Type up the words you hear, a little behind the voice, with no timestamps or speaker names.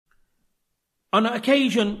On an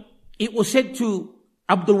occasion, it was said to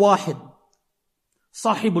Abdul Wahid,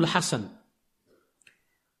 Sahibul Hasan.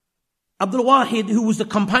 Abdul Wahid, who was the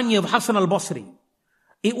companion of Hasan al-Basri,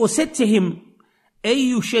 it was said to him,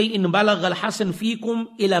 أي شيء بلغ الحسن فيكم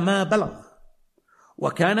إلى ما بلغ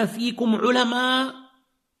وكان فيكم علماء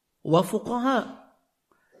وفقهاء.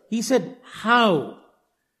 He said, how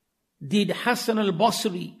did Hasan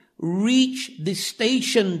al-Basri reach the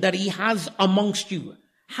station that he has amongst you?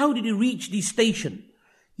 How did he reach this station?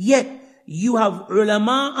 Yet you have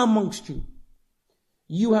ulama amongst you.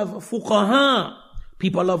 You have fuqaha,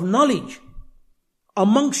 people of knowledge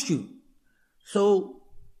amongst you. So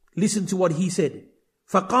listen to what he said.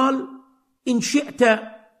 فقال إن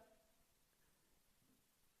شئت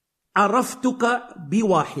عرفتك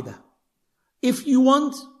بواحدة. If you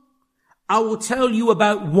want, I will tell you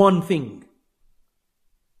about one thing.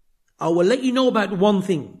 I will let you know about one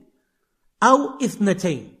thing. أو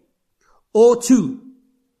إثنتين, or two.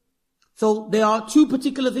 So there are two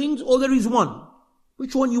particular things, or there is one.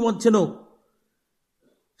 Which one you want to know?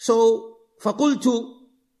 So فقلت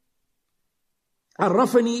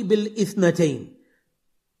عرفني بالإثنتين.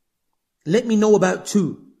 Let me know about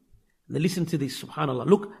two. Now listen to this, subhanAllah.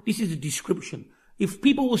 Look, this is a description. If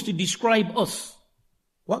people was to describe us,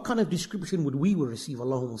 what kind of description would we receive?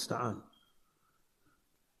 Allahumma musta'an.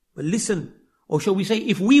 But listen, or shall we say,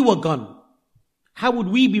 if we were gone, how would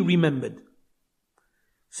we be remembered?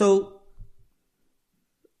 So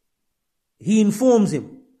he informs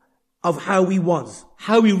him of how he was,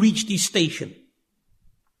 how he reached his station.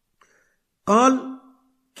 قال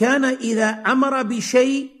كان إذا أمر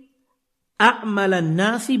بشيء أعمل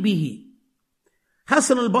الناس به.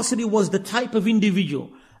 Hasan al-Basri was the type of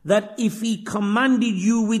individual that if he commanded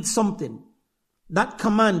you with something, that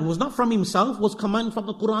command was not from himself, was command from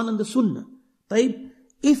the Quran and the Sunnah.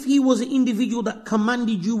 If he was an individual that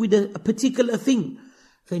commanded you with a particular thing,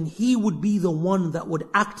 then he would be the one that would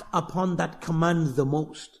act upon that command the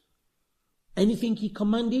most. Anything he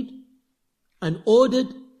commanded and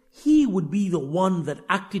ordered, he would be the one that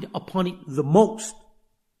acted upon it the most.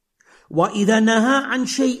 وَإِذَا نَهَا عَنْ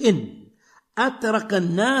شَيْءٍ أَتْرَكَ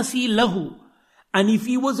النَّاسِ لَهُ. And if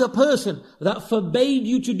he was a person that forbade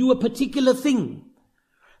you to do a particular thing,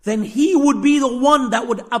 then he would be the one that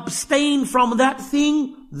would abstain from that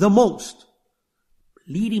thing the most.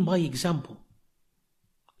 Leading by example.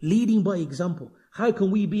 Leading by example. How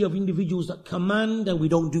can we be of individuals that command and we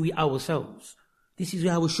don't do it ourselves? This is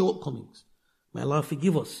our shortcomings. May Allah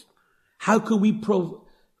forgive us. How can we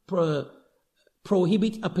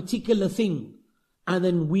prohibit a particular thing and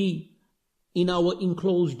then we, in our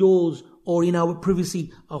enclosed doors or in our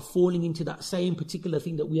privacy, are falling into that same particular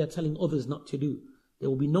thing that we are telling others not to do? There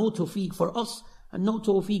will be no tawfiq for us and no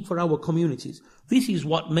tawfiq for our communities. This is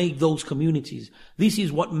what made those communities. This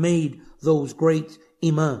is what made those great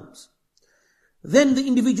imams. Then the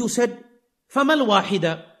individual said, فَمَا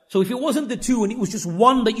الْوَاحِدَ. So if it wasn't the two and it was just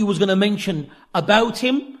one that you was going to mention about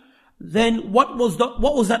him, then what was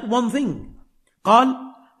that one thing? قال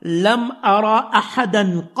لم أرى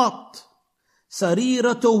أحدا قط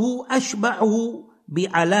سريرته أشبعه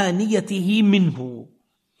بعلانيته منه.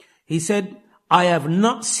 He said, I have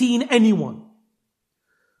not seen anyone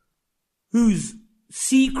whose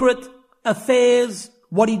secret affairs,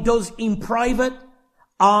 what he does in private,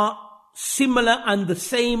 are similar and the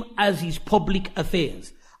same as his public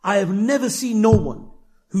affairs. I have never seen no one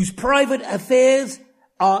whose private affairs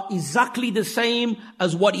are exactly the same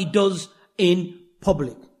as what he does in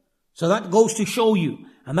public. So that goes to show you,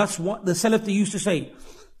 and that's what the Salaf they used to say,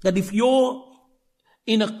 that if you're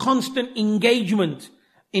in a constant engagement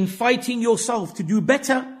in fighting yourself to do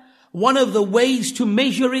better, one of the ways to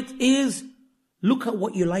measure it is, look at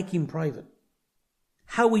what you like in private.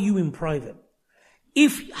 How are you in private?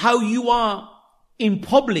 If how you are in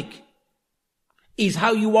public is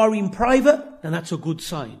how you are in private, then that's a good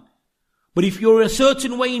sign. But if you're a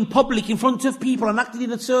certain way in public in front of people and acting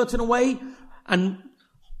in a certain way and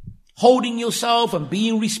holding yourself and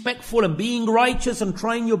being respectful and being righteous and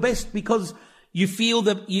trying your best because you feel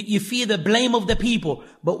you fear the blame of the people,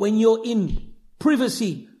 but when you're in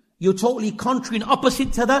privacy, you're totally contrary and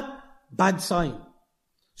opposite to that, bad sign.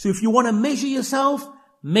 So if you want to measure yourself,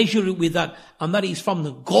 measure it with that. And that is from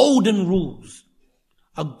the golden rules.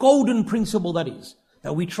 A golden principle that is.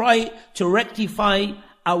 That we try to rectify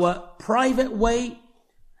our private way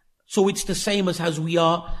so it's the same as we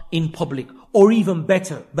are in public. Or even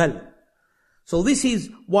better. Well, so this is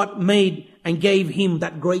what made and gave him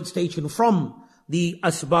that great station from the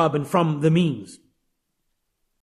asbab and from the means.